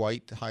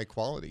quite high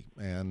quality.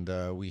 And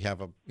we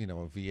have a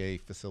VA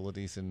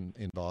facilities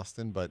in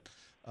Boston, but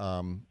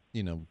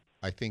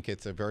I think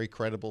it's a very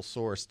credible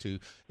source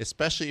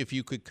especially if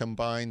you could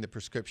combine the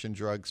prescription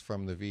drugs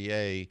from the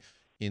VA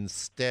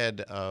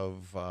instead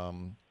of,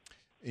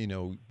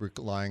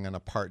 relying on a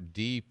Part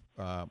D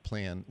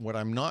plan. What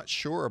I'm not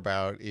sure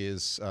about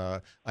is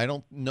I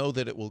don't know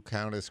that it will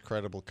count as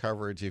credible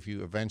coverage if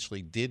you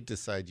eventually did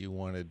decide you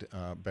wanted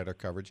better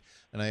coverage.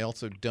 And I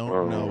also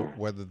don't know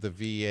whether the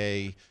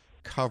VA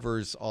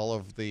covers all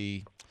of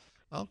the,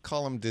 I'll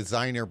call them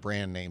designer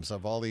brand names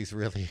of all these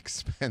really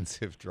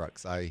expensive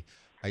drugs. I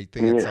think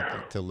it's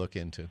something to look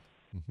into.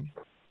 Mm-hmm.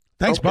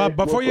 Thanks, Bob.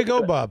 Before you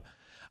go, Bob,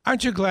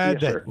 aren't you glad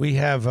that we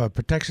have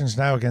protections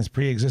now against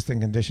pre-existing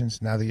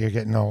conditions now that you're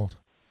getting old?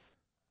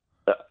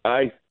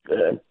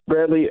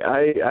 Bradley,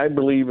 I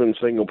believe in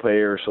single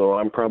payer, so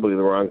I'm probably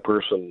the wrong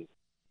person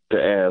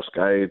to ask.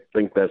 I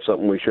think that's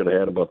something we should have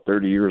had about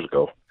 30 years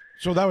ago.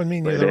 So that would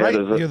mean you're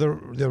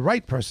the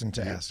right person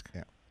to ask.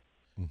 Yeah.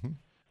 Mm-hmm.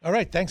 All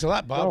right. Thanks a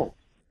lot, Bob. Oh.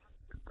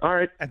 All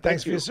right. And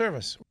thanks for your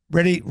service.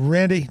 Ready,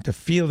 Randy, to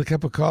field a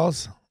couple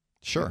calls?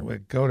 Sure. We'll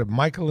go to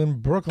Michael in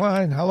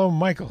Brookline. Hello,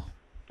 Michael.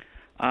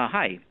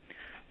 Hi.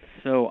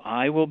 So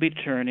I will be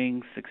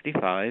turning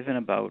 65 in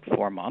about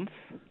 4 months.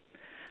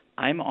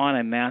 I'm on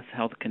a Mass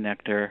Health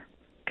Connector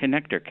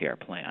Care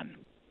plan.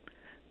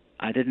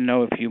 I didn't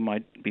know if you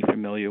might be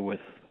familiar with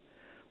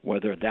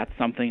whether that's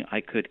something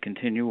I could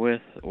continue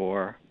with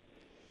or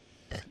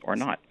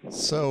not.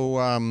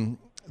 So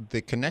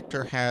the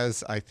Connector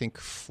has, I think,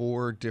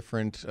 4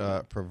 different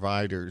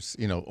providers,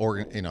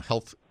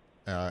 health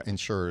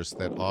insurers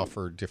that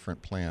offer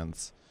different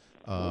plans.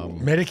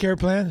 Medicare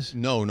plans?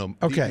 No.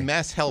 Okay.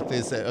 Mass Health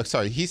is,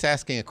 sorry, he's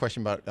asking a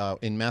question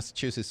about, in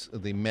Massachusetts,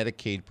 the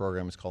Medicaid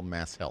program is called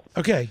Mass Health.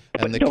 Okay.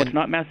 And no, it's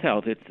not Mass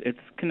Health. It's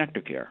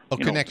Connector Care. Oh,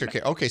 Connector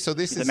Care. Okay, so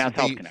this is Mass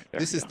Health Connector.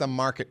 This is the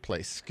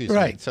marketplace. Excuse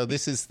right. me. So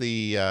this is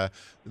the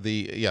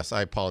yes,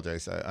 I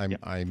apologize.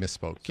 I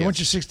misspoke. So once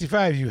you're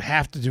 65, you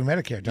have to do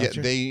Medicare, don't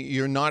you?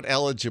 You're not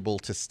eligible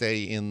to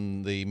stay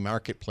in the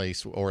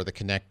marketplace or the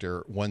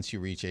Connector once you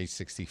reach age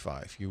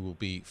 65. You will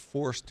be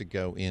forced to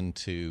go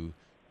into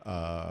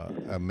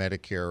a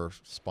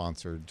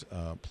Medicare-sponsored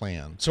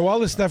plan. So all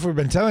this stuff we've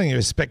been telling you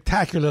is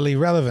spectacularly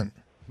relevant.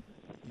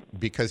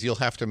 Because you'll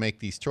have to make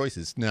these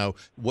choices. Now,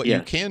 what you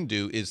can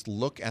do is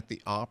look at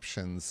the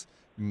options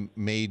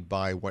made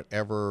by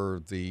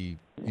whatever the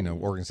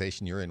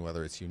organization you're in,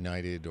 whether it's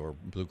United or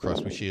Blue Cross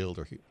Blue Shield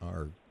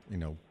or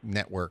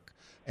network,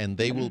 and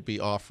they will be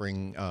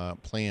offering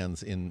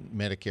plans in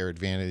Medicare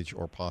Advantage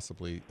or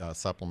possibly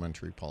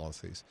supplementary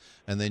policies.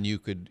 And then you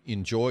could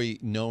enjoy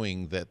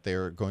knowing that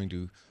they're going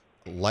to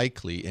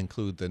likely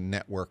include the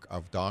network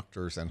of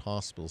doctors and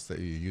hospitals that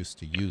you're used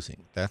to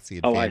using. That's the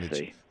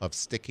advantage of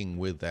sticking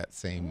with that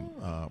same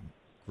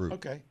group.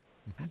 Okay.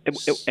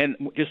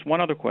 And just one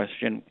other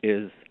question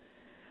is,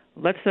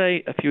 let's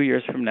say a few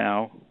years from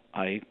now,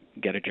 I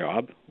get a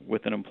job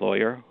with an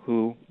employer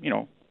who,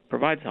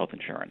 provides health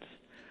insurance,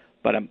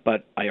 but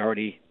I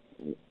already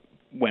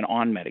went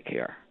on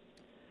Medicare.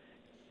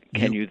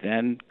 Can you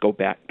then go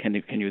back? Can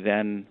you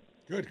then?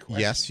 Good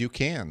question. Yes, you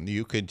can.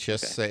 You could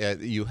just say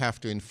you have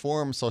to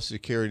inform Social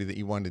Security that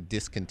you want to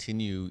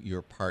discontinue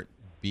your Part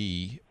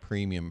B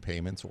premium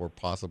payments, or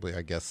possibly,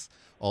 I guess,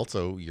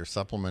 also your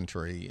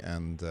supplementary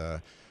and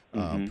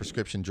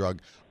prescription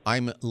drug.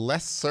 I'm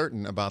less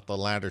certain about the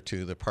latter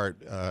two, the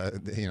Part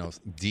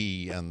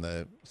D and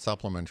the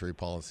supplementary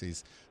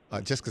policies,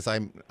 just because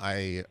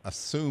I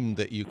assume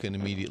that you can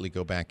immediately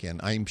go back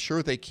in. I'm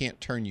sure they can't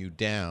turn you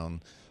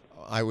down.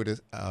 I would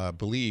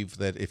believe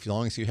that as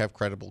long as you have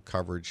credible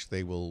coverage,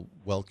 they will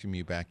welcome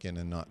you back in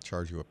and not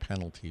charge you a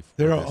penalty.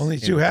 They're only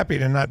too happy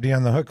to not be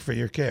on the hook for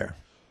your care.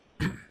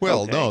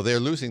 Well, no, they're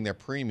losing their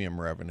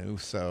premium revenue.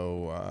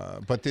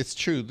 So, but it's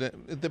true that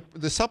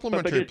the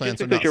supplementary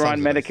plans are not. Because you're on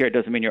Medicare, it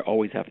doesn't mean you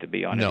always have to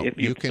be on it. No,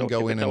 you can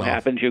go in and off. If it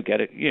happens, you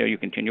get it. You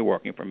continue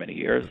working for many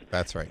years.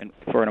 That's right. And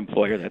for an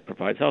employer that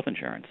provides health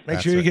insurance. Make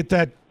sure you get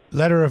that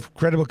letter of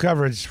credible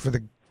coverage for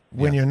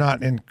when you're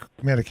not in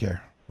Medicare.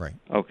 Right.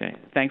 Okay.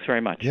 Thanks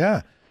very much.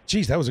 Yeah.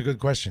 Geez, that was a good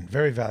question.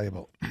 Very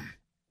valuable.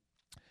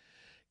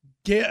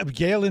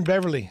 Gail in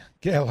Beverly.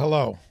 Gail,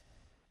 hello.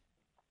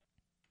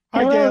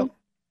 Hi, Gail.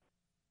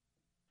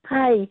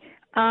 Hi.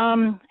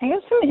 I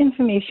have some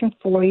information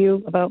for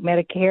you about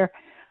Medicare.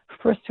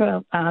 First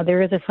of all,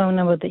 there is a phone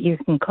number that you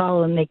can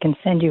call, and they can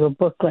send you a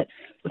booklet,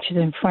 which is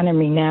in front of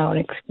me now, and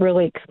it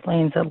really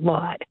explains a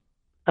lot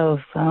of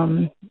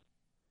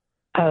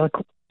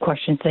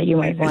questions that you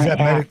might want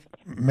to ask.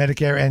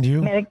 Medicare and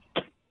you?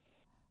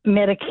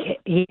 Medicare,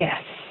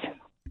 yes.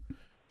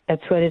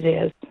 That's what it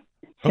is.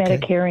 Okay.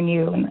 Medicare and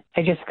you. And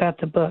I just got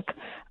the book.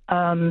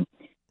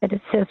 But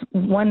it says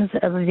one of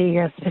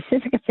the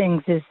specific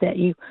things is that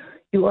you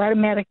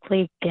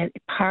automatically get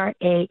Part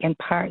A and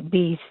Part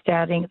B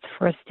starting at the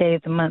first day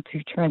of the month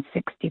you turn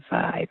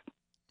 65.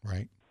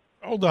 Right.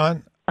 Hold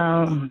on.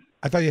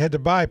 I thought you had to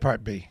buy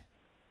Part B.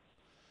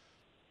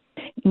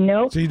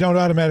 Nope. So you don't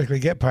automatically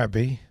get Part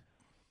B.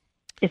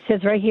 It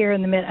says right here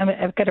in the mid.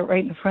 I've got it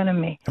right in front of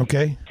me.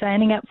 Okay.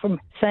 Signing up for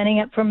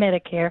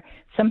Medicare.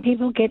 Some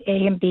people get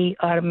A and B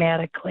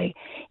automatically,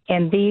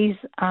 and these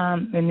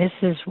and this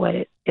is what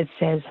it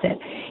says that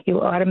you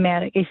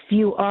if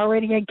you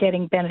already are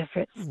getting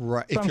benefits.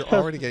 Right. If you're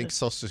already getting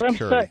Social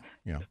Security.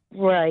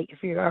 Right.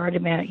 If you're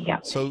automatic,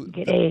 So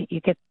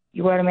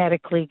you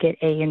automatically get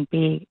A and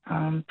B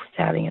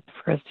starting at the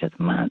first of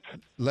the month.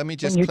 Let me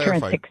just when you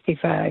clarify. Turn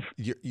 65.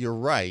 You're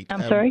right.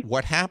 I'm sorry?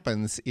 What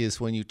happens is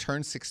when you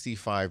turn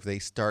 65, they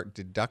start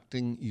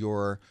deducting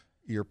your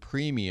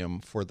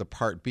premium for the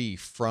Part B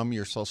from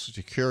your Social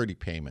Security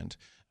payment.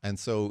 And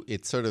so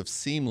it's sort of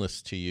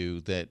seamless to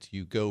you that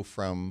you go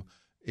from,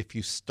 if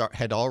you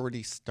had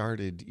already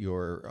started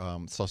your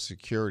Social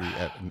Security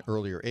at an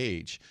earlier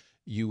age,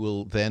 you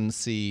will then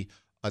see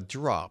a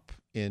drop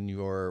in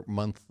your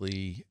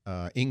monthly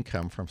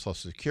income from Social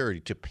Security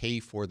to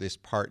pay for this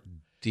Part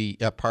B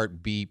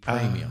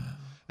premium.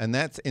 And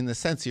that's, in the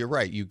sense, you're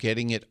right. You're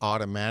getting it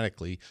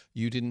automatically.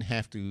 You didn't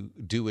have to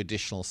do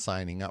additional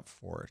signing up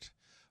for it.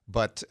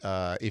 But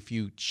if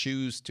you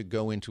choose to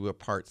go into a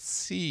Part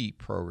C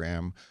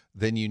program,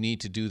 then you need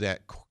to do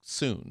that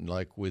soon,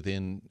 like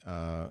within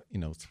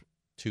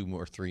 2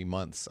 or 3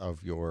 months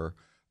of your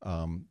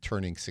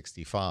turning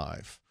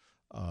 65.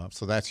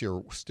 So that's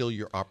still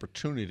your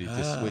opportunity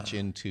to switch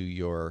into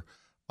your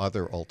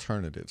other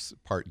alternatives,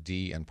 Part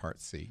D and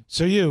Part C.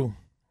 So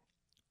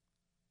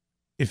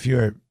if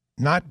you're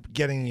not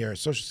getting your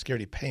Social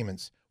Security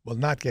payments, will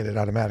not get it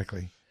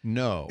automatically.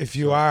 No. If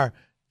you are,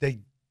 they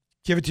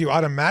give it to you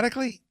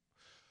automatically,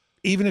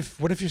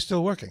 what if you're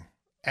still working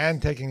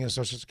and taking your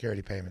Social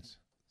Security payments?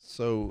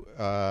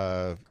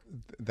 So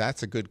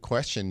that's a good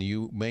question.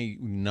 You may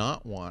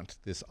not want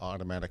this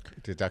automatic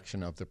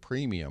deduction of the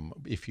premium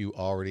if you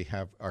already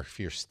have, or if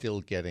you're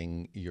still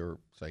getting your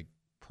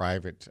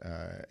private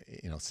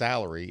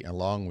salary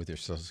along with your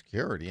Social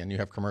Security, and you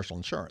have commercial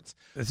insurance.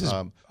 This is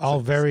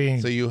very.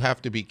 So you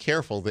have to be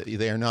careful that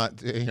they're not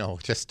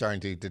just starting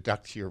to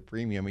deduct your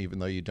premium even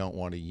though you don't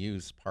want to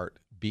use Part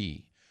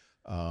B.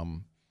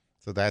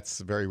 So that's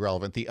very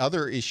relevant. The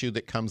other issue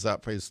that comes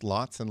up is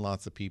lots and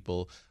lots of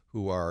people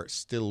who are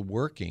still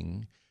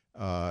working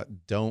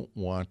don't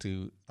want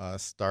to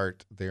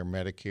start their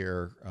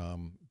Medicare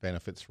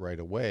benefits right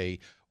away.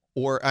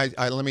 Or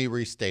let me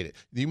restate it.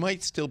 You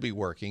might still be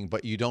working,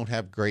 but you don't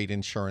have great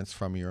insurance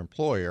from your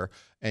employer,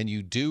 and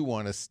you do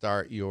want to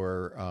start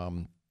your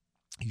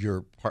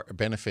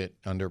benefit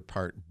under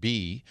Part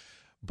B,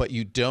 but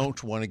you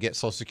don't want to get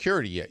Social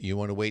Security yet. You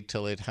want to wait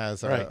till it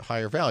has a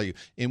higher value,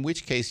 in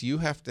which case you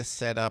have to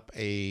set up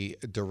a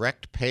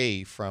direct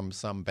pay from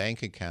some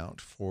bank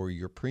account for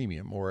your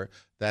premium, or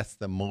that's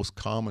the most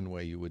common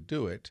way you would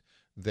do it,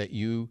 that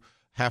you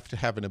have to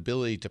have an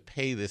ability to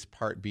pay this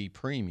Part B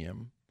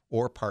premium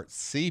or Part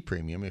C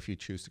premium, if you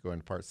choose to go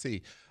into Part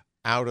C,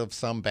 out of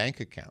some bank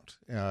account.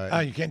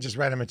 You can't just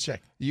write them a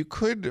check. You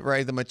could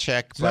write them a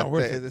check, it's not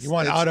worth it. You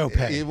want auto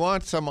pay. You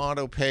want some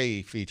auto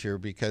pay feature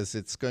because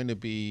it's going to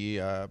be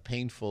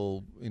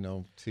painful,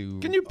 to.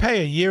 Can you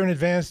pay a year in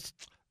advance?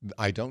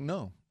 I don't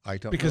know.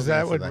 Because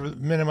that would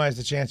minimize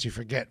the chance you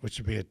forget, which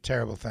would be a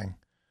terrible thing.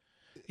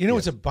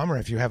 It's a bummer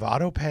if you have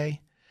auto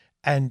pay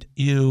and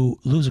you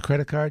lose a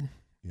credit card.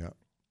 Yeah.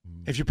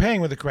 If you're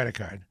paying with a credit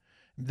card,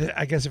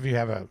 I guess if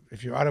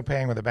you're auto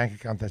paying with a bank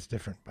account, that's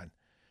different. But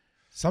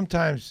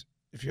sometimes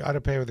if you auto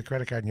pay with a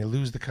credit card and you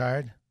lose the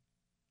card,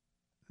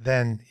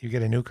 then you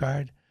get a new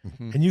card,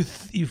 and you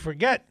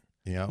forget.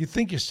 Yeah. You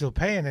think you're still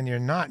paying, and you're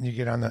not, and you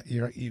get on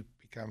you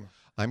become.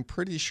 I'm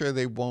pretty sure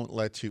they won't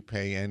let you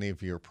pay any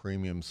of your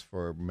premiums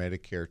for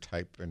Medicare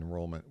type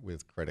enrollment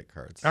with credit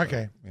cards.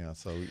 Okay.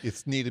 So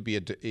it's need to be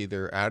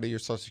either out of your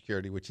Social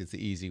Security, which is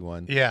the easy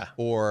one,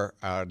 or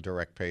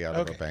direct pay out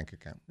of a bank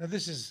account. Now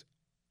this is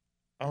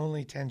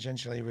only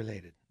tangentially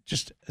related,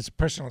 just as a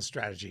personal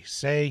strategy.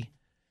 Say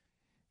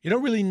you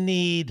don't really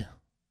need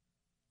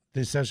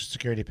the Social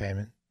Security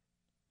payment,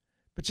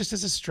 but just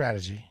as a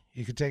strategy,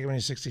 you could take it when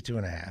you're 62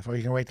 and a half, or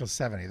you can wait till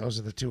 70. Those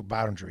are the two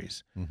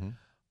boundaries.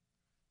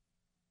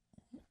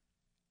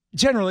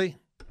 Generally,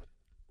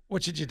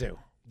 what should you do?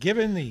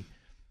 Given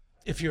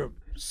if you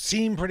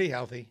seem pretty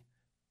healthy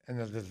and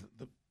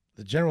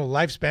the general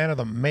lifespan of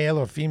the male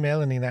or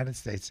female in the United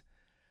States,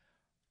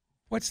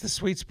 what's the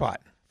sweet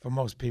spot for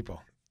most people?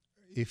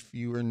 If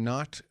you are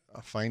not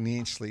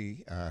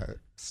financially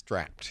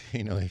strapped,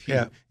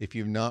 if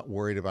you're not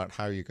worried about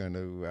how you're going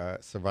to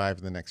survive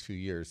in the next few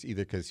years,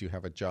 either because you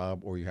have a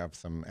job or you have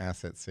some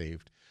assets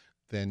saved,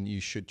 then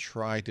you should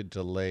try to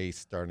delay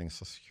starting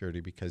Social Security,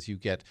 because you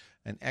get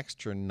an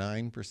extra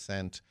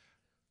 9%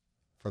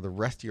 for the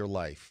rest of your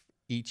life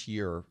each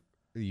year.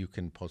 You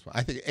can postpone.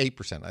 I think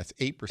 8%. That's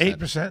 8%.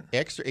 8%?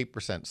 Extra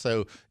 8%.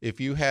 So if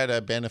you had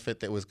a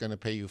benefit that was going to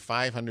pay you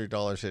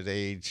 $500 at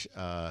age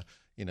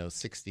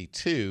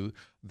 62,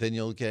 then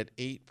you'll get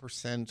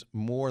 8%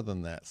 more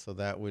than that. So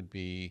that would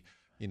be,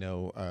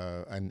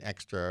 an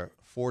extra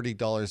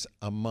 $40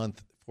 a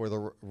month for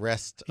the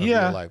rest of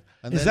your life.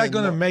 And is that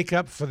going to make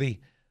up for the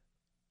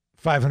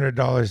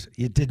 $500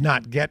 you did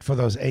not get for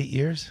those 8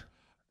 years?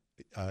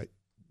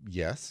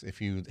 Yes,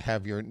 if you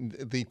have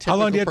the how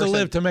long do you have to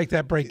live to make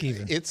that break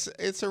even? It's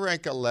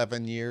around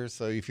 11 years.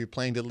 So if you're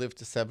planning to live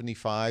to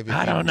 75, if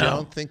I don't know.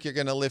 Don't think you're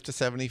going to live to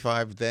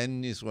 75,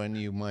 then is when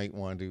you might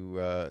want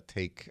to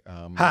take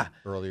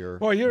earlier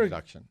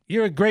deduction.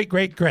 You're a great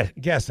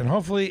guest, and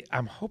hopefully,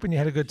 I'm hoping you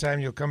had a good time.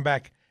 You'll come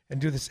back and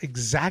do this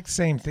exact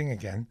same thing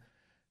again,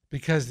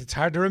 because it's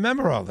hard to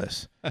remember all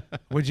this.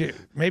 Would you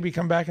maybe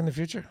come back in the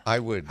future? I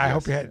would. I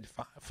hope you had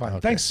fun. Okay.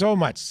 Thanks so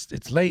much.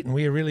 It's late, and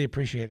we really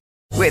appreciate it.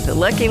 With the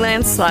Lucky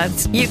Land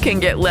Slots, you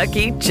can get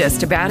lucky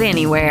just about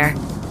anywhere.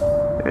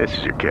 This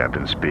is your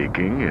captain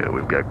speaking.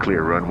 We've got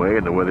clear runway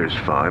and the weather's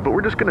fine, but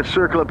we're just going to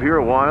circle up here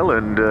a while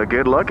and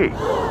get lucky.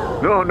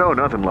 No,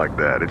 nothing like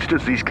that. It's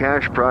just these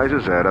cash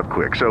prizes add up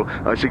quick. So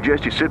I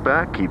suggest you sit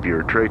back, keep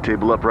your tray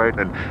table upright,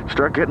 and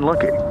start getting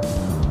lucky.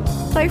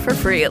 Play for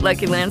free at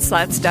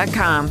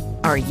LuckyLandSlots.com.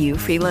 Are you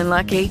feeling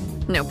lucky?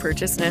 No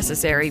purchase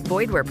necessary.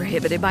 Void where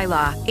prohibited by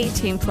law.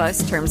 18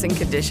 plus terms and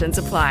conditions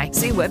apply.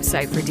 See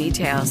website for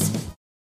details.